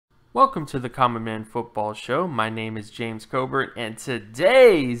Welcome to the Common Man Football Show. My name is James Cobern, and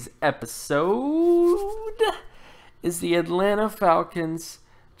today's episode is the Atlanta Falcons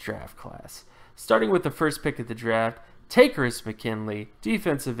draft class. Starting with the first pick of the draft, Takkarist McKinley,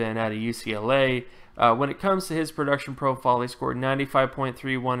 defensive end out of UCLA. When it comes to his production profile, he scored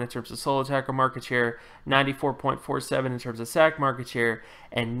 95.31 in terms of solo tackle market share, 94.47 in terms of sack market share,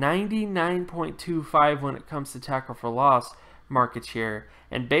 and 99.25 when it comes to tackle for loss market share.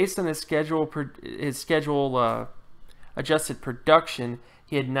 And based on his schedule adjusted production,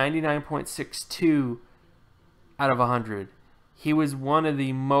 he had 99.62 out of 100. He was one of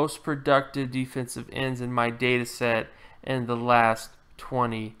the most productive defensive ends in my data set in the last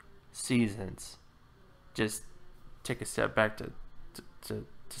 20 seasons. Just take a step back to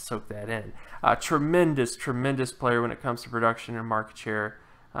soak that in. Tremendous player when it comes to production and market share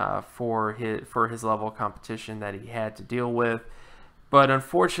for his level of competition that he had to deal with. But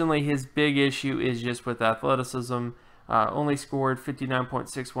unfortunately, his big issue is just with athleticism. Only scored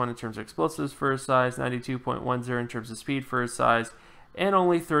 59.61 in terms of explosives for his size, 92.10 in terms of speed for his size, and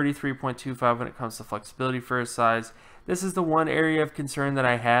only 33.25 when it comes to flexibility for his size. This is the one area of concern that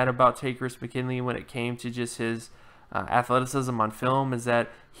I had about Takkarist McKinley when it came to just his athleticism on film, is that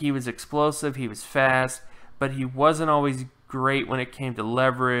he was explosive, he was fast, but he wasn't always great when it came to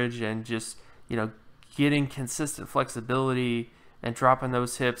leverage and just, getting consistent flexibility and dropping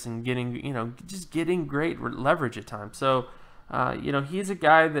those hips and getting great leverage at times. So, he's a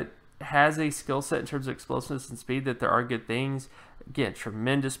guy that has a skill set in terms of explosiveness and speed that there are good things. Again,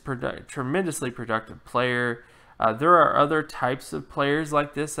 tremendously productive player. There are other types of players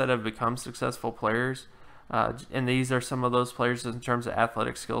like this that have become successful players, and these are some of those players in terms of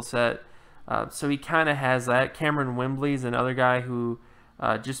athletic skill set. So he kind of has that. Kamerion Wimbley is another guy who,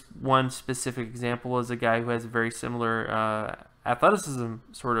 just one specific example, is a guy who has a very similar athleticism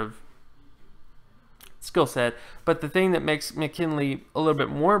sort of skill set. But the thing that makes McKinley a little bit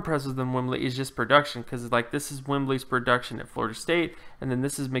more impressive than Wimbley is just production, because this is Wimbley's production at Florida State, and then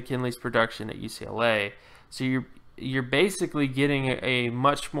this is McKinley's production at UCLA. So you're basically getting a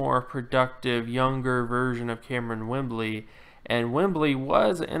much more productive, younger version of Kamerion Wimbley. And Wimbley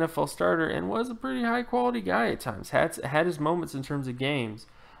was an NFL starter and was a pretty high-quality guy at times. Had his moments in terms of games.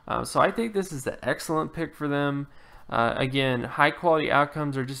 So I think this is an excellent pick for them. Again, high-quality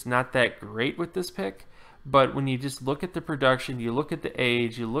outcomes are just not that great with this pick. But when you just look at the production, you look at the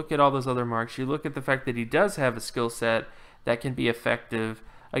age, you look at all those other marks, you look at the fact that he does have a skill set that can be effective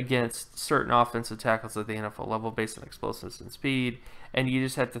against certain offensive tackles at the NFL level based on explosiveness and speed, and you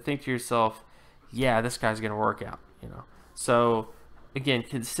just have to think to yourself, yeah, this guy's going to work out, So, again,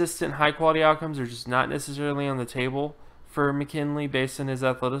 consistent high-quality outcomes are just not necessarily on the table for McKinley based on his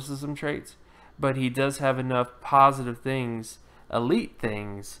athleticism traits, but he does have enough positive things, elite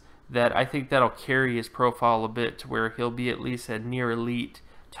things, that I think that'll carry his profile a bit to where he'll be at least a near-elite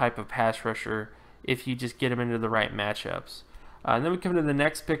type of pass rusher if you just get him into the right matchups. And then we come to the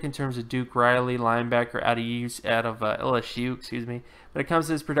next pick in terms of Duke Riley, linebacker out of LSU. When it comes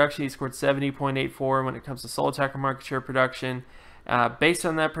to his production, he scored 70.84 when it comes to solo tackle market share production. Based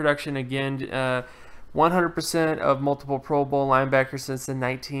on that production, again, 100% of multiple Pro Bowl linebackers since the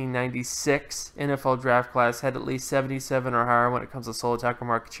 1996 NFL draft class had at least 77 or higher when it comes to solo tackle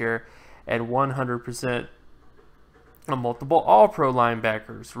market share, and 100% of multiple All-Pro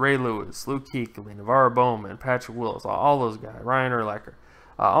linebackers, Ray Lewis, Luke Kuechly, Navarro Bowman, Patrick Willis, all those guys, Ryan Urlacher,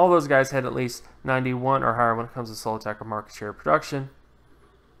 all those guys had at least 91 or higher when it comes to solo tackle market share production.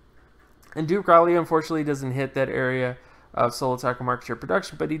 And Duke Riley, unfortunately, doesn't hit that area of solo tackle market share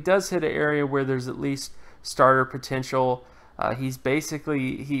production, but he does hit an area where there's at least starter potential. He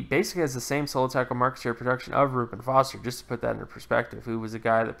basically has the same solo tackle market share production of Reuben Foster, just to put that into perspective, who was a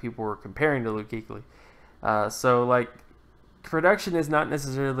guy that people were comparing to Luke Kuechly. So, production is not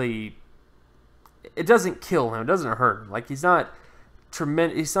necessarily, it doesn't kill him, it doesn't hurt him. He's not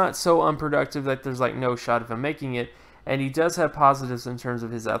tremendous, he's not so unproductive that there's, no shot of him making it. And he does have positives in terms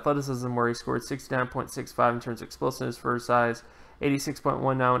of his athleticism, where he scored 69.65 in terms of explosiveness for his size, 86.19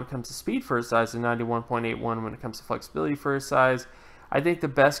 when it comes to speed for his size, and 91.81 when it comes to flexibility for his size. I think the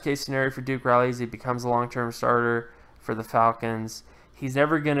best case scenario for Duke Riley is he becomes a long-term starter for the Falcons. He's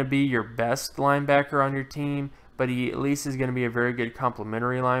never going to be your best linebacker on your team, but he at least is going to be a very good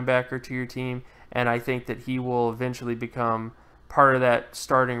complementary linebacker to your team, and I think that he will eventually become part of that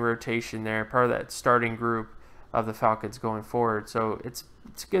starting rotation there, part of that starting group of the Falcons going forward. So it's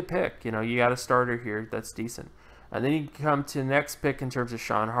a good pick. You got a starter here that's decent. And then you come to the next pick in terms of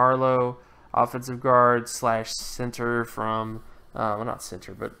Sean Harlow, offensive guard / center from, well, not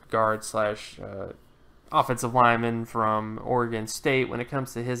center, but guard / offensive lineman from Oregon State. When it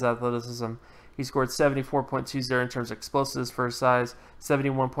comes to his athleticism, he scored 74.20 in terms of explosives for his size,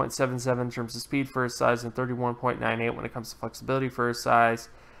 71.77 in terms of speed for his size, and 31.98 when it comes to flexibility for his size.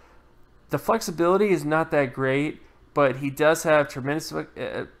 The flexibility is not that great, but he does have tremendous,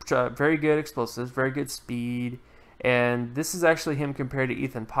 very good explosives, very good speed, and this is actually him compared to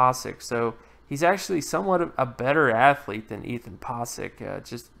Ethan Pocic. So he's actually somewhat a better athlete than Ethan Pocic,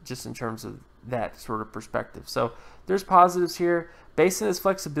 just in terms of that sort of perspective. So there's positives here. Based on his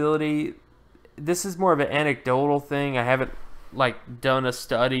flexibility, this is more of an anecdotal thing. I haven't done a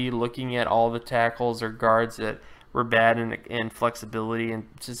study looking at all the tackles or guards that were bad in flexibility and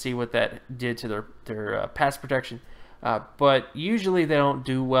to see what that did to their pass protection. But usually they don't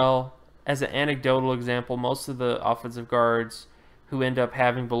do well. As an anecdotal example, most of the offensive guards who end up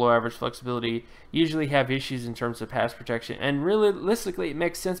having below average flexibility usually have issues in terms of pass protection. And realistically, it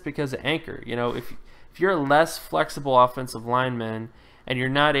makes sense because of anchor. You know, if you're a less flexible offensive lineman and you're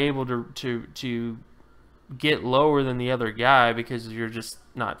not able to get lower than the other guy because you're just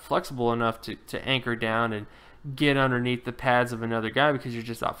not flexible enough to anchor down and get underneath the pads of another guy because you're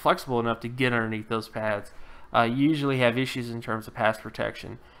just not flexible enough to get underneath those pads, you usually have issues in terms of pass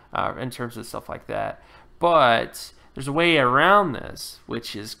protection, in terms of stuff like that. But there's a way around this,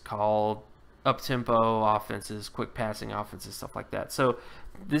 which is called up-tempo offenses, quick passing offenses, stuff like that. So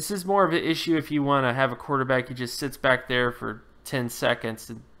this is more of an issue if you want to have a quarterback who just sits back there for 10 seconds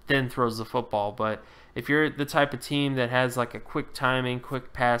and then throws the football. But if you're the type of team that has like a quick timing,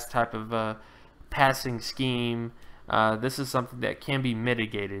 quick pass type of passing scheme, this is something that can be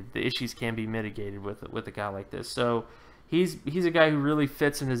mitigated. The issues can be mitigated with a guy like this. So he's a guy who really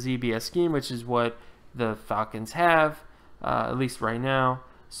fits in the ZBS scheme, which is what the Falcons have, at least right now.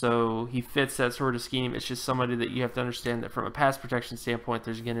 So he fits that sort of scheme. It's just somebody that you have to understand that from a pass protection standpoint,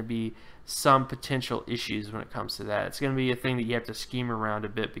 there's going to be some potential issues when it comes to that. It's going to be a thing that you have to scheme around a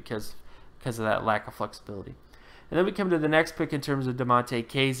bit because of that lack of flexibility. And then we come to the next pick in terms of Damontae,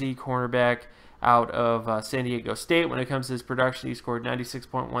 Kazee, cornerback out of San Diego State. When it comes to his production, he scored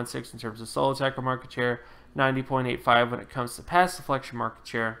 96.16 in terms of solo tackle market share, 90.85 when it comes to pass deflection market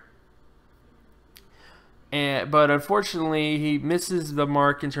share. But unfortunately, he misses the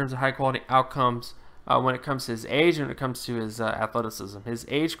mark in terms of high-quality outcomes when it comes to his age and when it comes to his athleticism. His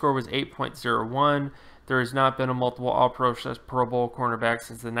age score was 8.01. There has not been a multiple All-Pro Pro Bowl cornerback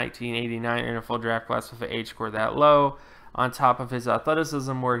since the 1989 NFL draft class with an age score that low. On top of his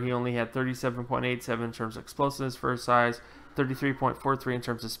athleticism, where he only had 37.87 in terms of explosiveness for his size, 33.43 in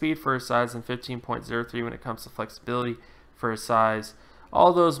terms of speed for his size, and 15.03 when it comes to flexibility for his size.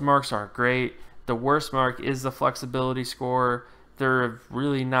 All those marks aren't great. The worst mark is the flexibility score. There have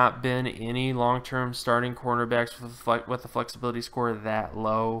really not been any long-term starting cornerbacks with a flexibility score that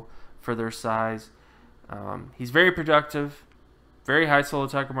low for their size. He's very productive, very high solo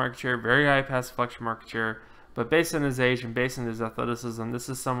tackle market share, very high pass deflection market share. But based on his age and based on his athleticism, this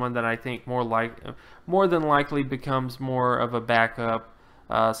is someone that I think more than likely becomes more of a backup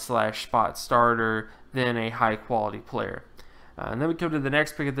slash spot starter than a high-quality player. And then we come to the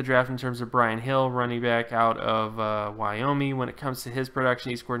next pick of the draft in terms of Brian Hill, running back out of Wyoming. When it comes to his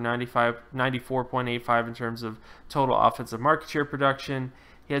production, he scored 94.85 in terms of total offensive market share production.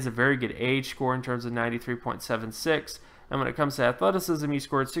 He has a very good age score in terms of 93.76. And when it comes to athleticism, he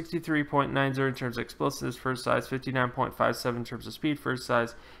scored 63.90 in terms of explosiveness for his size, 59.57 in terms of speed for his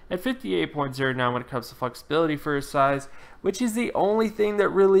size, and 58.09 when it comes to flexibility for his size, which is the only thing that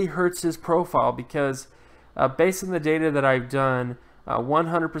really hurts his profile because based on the data that I've done,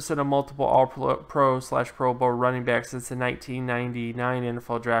 100% of multiple All-Pro/Pro Bowl running backs since the 1999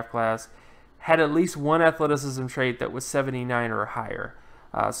 NFL draft class had at least one athleticism trait that was 79 or higher.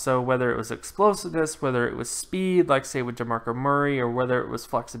 So whether it was explosiveness, whether it was speed, like say with DeMarco Murray, or whether it was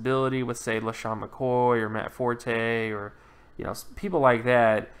flexibility with say LaShawn McCoy or Matt Forte or people like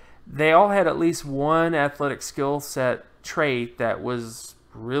that, they all had at least one athletic skill set trait that was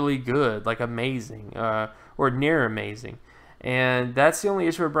really good, like amazing, or near amazing. And that's the only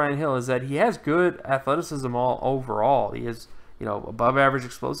issue with Brian Hill is that he has good athleticism all overall. He has above average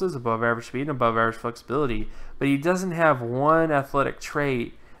explosives, above average speed, and above average flexibility, but he doesn't have one athletic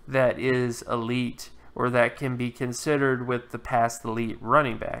trait that is elite or that can be considered with the past elite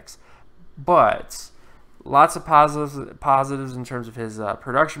running backs. But lots of positives in terms of his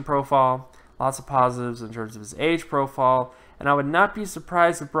production profile, lots of positives in terms of his age profile, and I would not be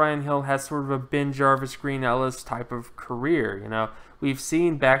surprised if Brian Hill has sort of a Ben Jarvis, Green Ellis type of career. We've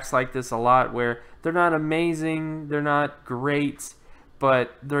seen backs like this a lot where they're not amazing, they're not great,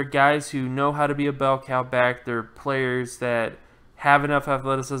 but they're guys who know how to be a bell cow back. They're players that have enough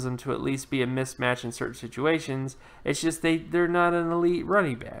athleticism to at least be a mismatch in certain situations. It's just they're not an elite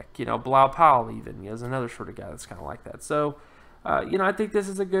running back. You know, Bilal Powell even is another sort of guy that's kind of like that. So, you know, I think this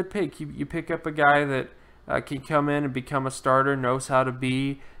is a good pick. You pick up a guy that can come in and become a starter, knows how to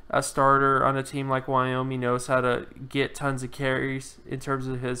be a starter on a team like Wyoming, knows how to get tons of carries in terms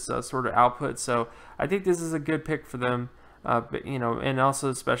of his sort of output. So I think this is a good pick for them, but, you know, and also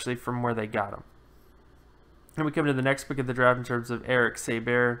especially from where they got him. And we come to the next pick of the draft in terms of Eric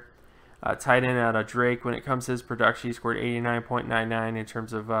Saubert, tight end out of Drake. When it comes to his production, he scored 89.99 in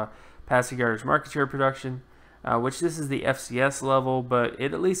terms of passing yardage market share production, which this is the FCS level, but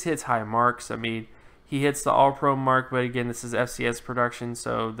it at least hits high marks. I mean, he hits the All-Pro mark, but again, this is FCS production,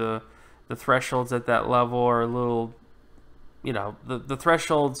 so the thresholds at that level are a little, you know, the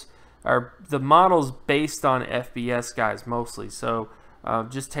thresholds are the models based on FBS guys mostly. So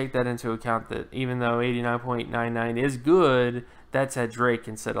just take that into account, that even though 89.99 is good, that's at Drake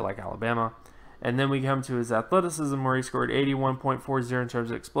instead of like Alabama. And then we come to his athleticism, where he scored 81.40 in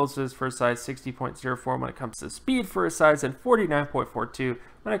terms of explosives for his size, 60.04 when it comes to speed for his size, and 49.42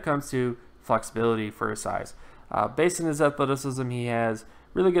 when it comes to flexibility for his size. Based on his athleticism, he has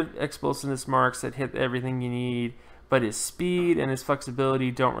really good explosiveness marks that hit everything you need, but his speed and his flexibility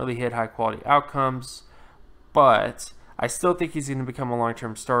don't really hit high quality outcomes. But I still think he's going to become a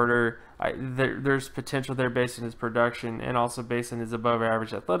long-term starter. There's potential there based on his production, and also based on his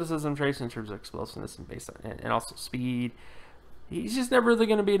above-average athleticism traits in terms of explosiveness and based on, and also speed. He's just never really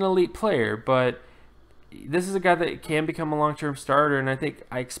going to be an elite player, but this is a guy that can become a long-term starter, and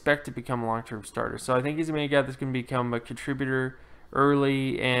I expect to become a long-term starter. So I think he's going to be a guy that's going to become a contributor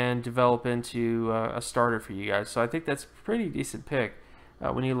early and develop into a starter for you guys. So I think that's a pretty decent pick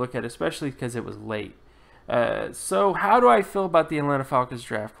when you look at it, especially because it was late. So how do I feel about the Atlanta Falcons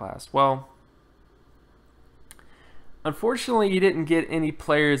draft class? Well, unfortunately, you didn't get any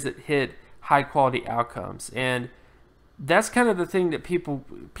players that hit high-quality outcomes, and that's kind of the thing that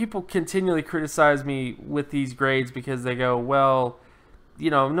people continually criticize me with these grades, because they go, well, you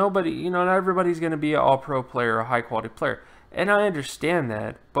know, not everybody's going to be an all-pro player or a high-quality player. And I understand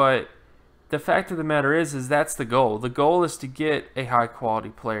that, but the fact of the matter is that's the goal. The goal is to get a high-quality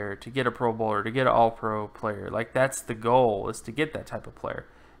player, to get a Pro Bowler, to get an all-pro player. Like, that's the goal, is to get that type of player.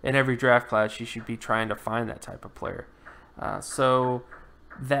 In every draft class, you should be trying to find that type of player. So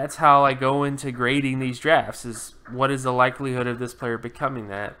that's how I go into grading these drafts, is what is the likelihood of this player becoming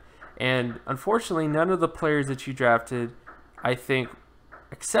that. And unfortunately, none of the players that you drafted, I think,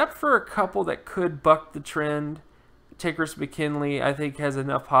 except for a couple that could buck the trend, Takkarist McKinley, I think, has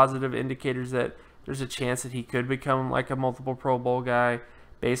enough positive indicators that there's a chance that he could become like a multiple Pro Bowl guy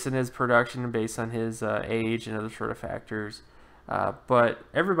based on his production and based on his age and other sort of factors. But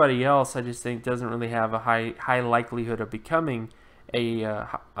everybody else, I just think, doesn't really have a high likelihood of becoming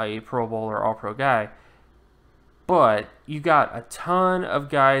a Pro Bowl or All-Pro guy. But you got a ton of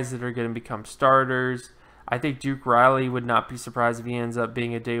guys that are going to become starters. I think Duke Riley would not be surprised if he ends up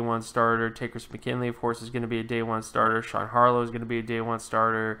being a day one starter. Takkarist McKinley, of course, is going to be a day one starter. Sean Harlow is going to be a day one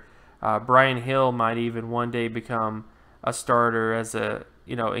starter. Brian Hill might even one day become a starter as a,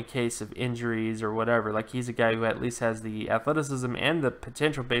 you know, in case of injuries or whatever. Like, he's a guy who at least has the athleticism and the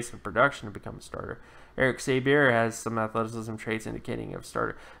potential based on production to become a starter. Eric Saubert has some athleticism traits indicating of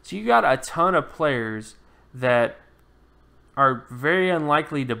starter. So you got a ton of players that are very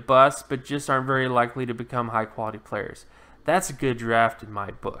unlikely to bust, but just aren't very likely to become high-quality players. That's a good draft in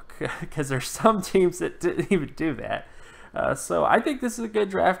my book, because there's some teams that didn't even do that. So I think this is a good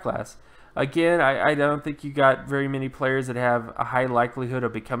draft class. Again, I don't think you got very many players that have a high likelihood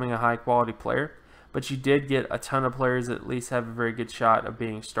of becoming a high-quality player, but you did get a ton of players that at least have a very good shot of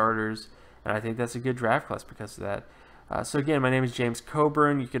being starters, and I think that's a good draft class because of that. So again, my name is James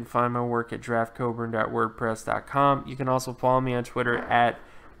Cobern. You can find my work at draftcoburn.wordpress.com. You can also follow me on Twitter at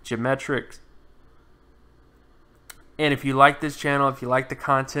Geometrics. And if you like this channel, if you like the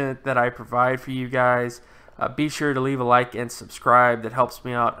content that I provide for you guys, be sure to leave a like and subscribe. That helps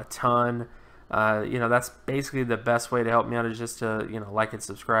me out a ton. You know, that's basically the best way to help me out, is just to, you know, like and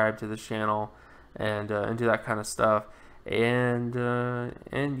subscribe to this channel and do that kind of stuff. And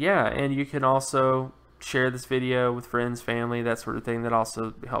yeah, and you can also share this video with friends, family, that sort of thing. That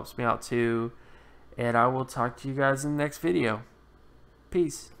also helps me out too. And I will talk to you guys in the next video.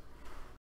 Peace.